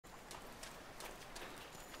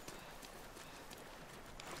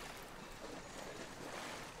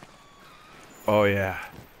Oh yeah.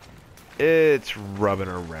 It's rubbing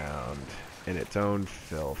around in its own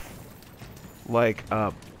filth. Like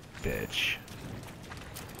a bitch.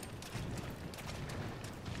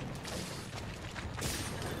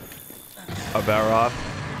 A Barroth.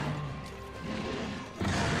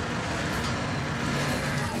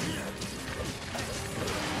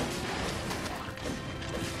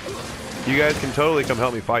 You guys can totally come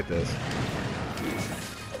help me fight this.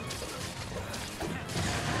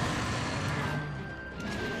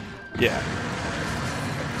 Yeah.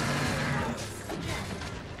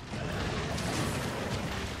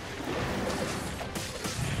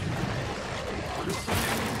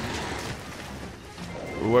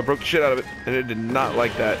 Ooh, I broke the shit out of it, and it did not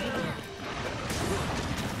like that.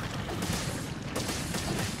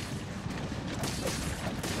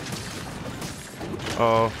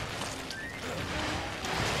 Oh.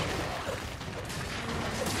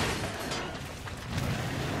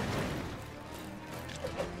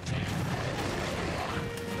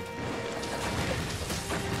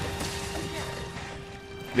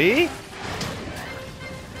 Me?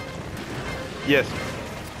 Yes.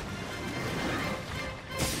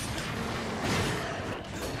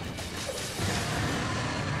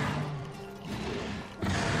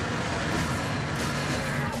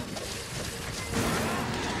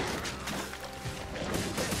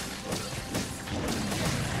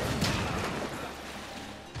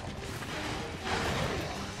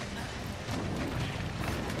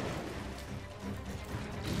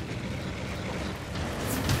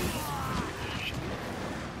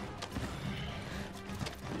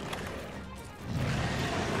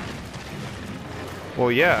 Well,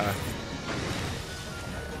 yeah.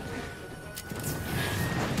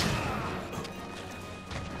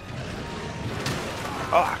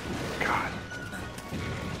 Oh, God.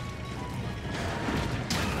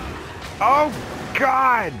 Oh,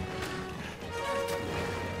 God!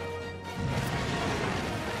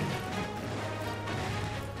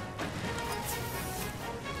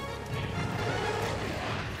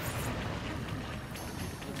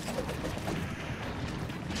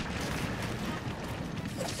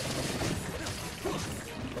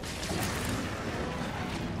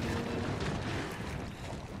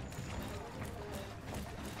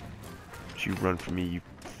 You run from me, you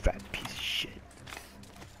fat piece of shit.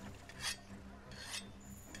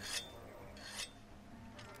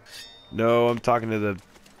 No, I'm talking to the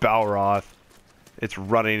Barroth. It's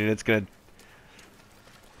running and it's gonna...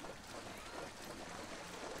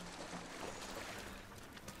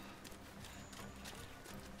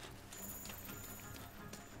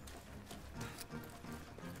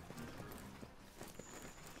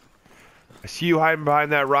 I see you hiding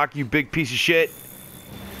behind that rock, you big piece of shit.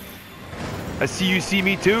 I see you see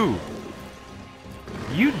me too.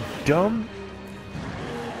 You dumb.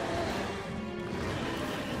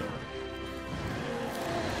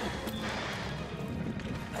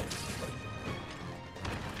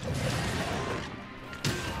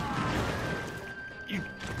 You.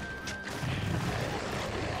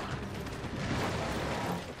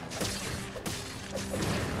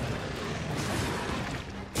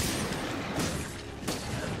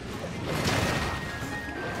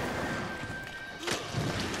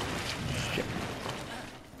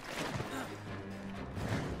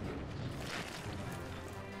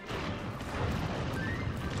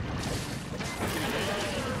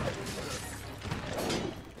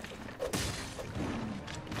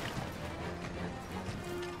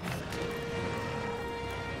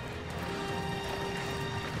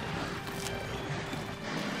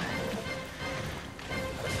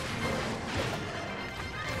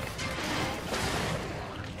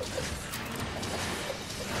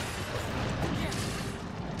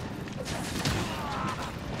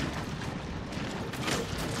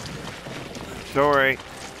 Don't worry.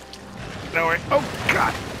 Don't worry. Oh,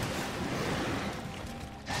 God.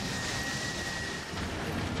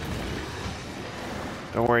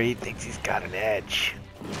 Don't worry, he thinks he's got an edge.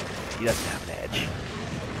 He doesn't have an edge.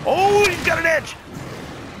 Oh, he's got an edge!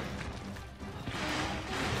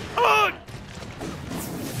 Oh!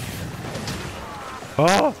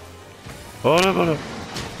 Oh! Oh, no.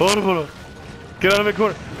 Oh, no. Get out of my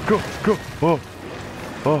corner. Go. Oh.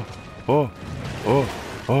 God.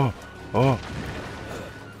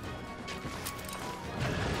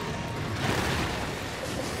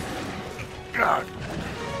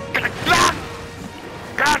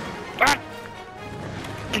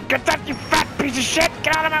 Get that, you fat piece of shit!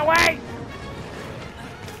 Get out of my way!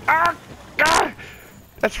 Oh, God!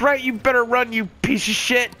 That's right, you better run, you piece of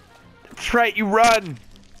shit! That's right, you run!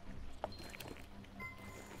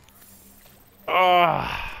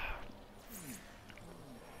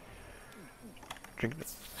 Drinking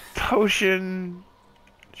a potion.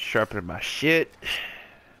 Sharpening my shit.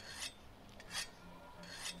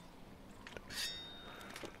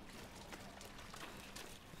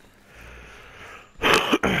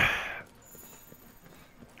 Oh,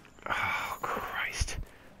 Christ.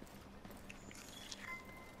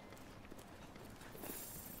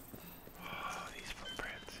 Oh, these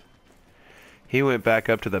footprints. He went back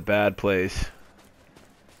up to the bad place.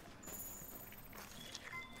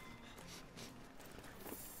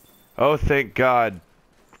 Oh, thank God.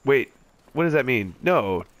 Wait, what does that mean?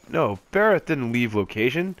 No, Barroth didn't leave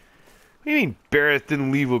location. What do you mean Barroth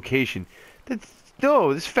didn't leave location?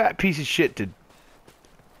 No, this fat piece of shit did.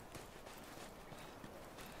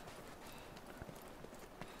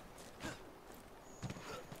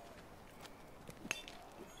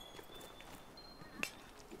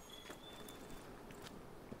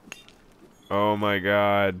 Oh my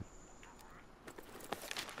God.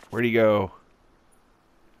 Where'd he go?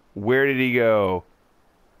 Where did he go?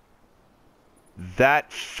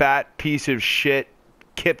 That fat piece of shit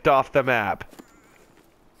kicked off the map.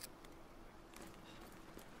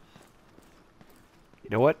 You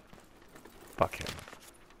know what? Fuck him.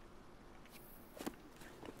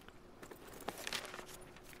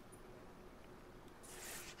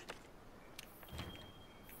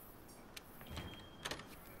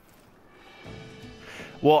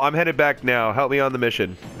 Well, I'm headed back now. Help me on the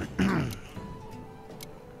mission.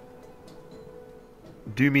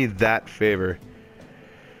 Do me that favor.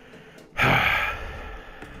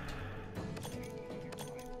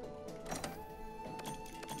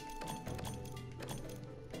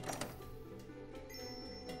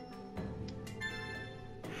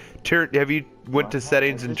 Have you went to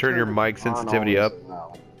settings and turned your mic sensitivity up?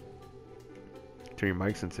 No. Turn your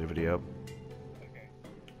mic sensitivity up.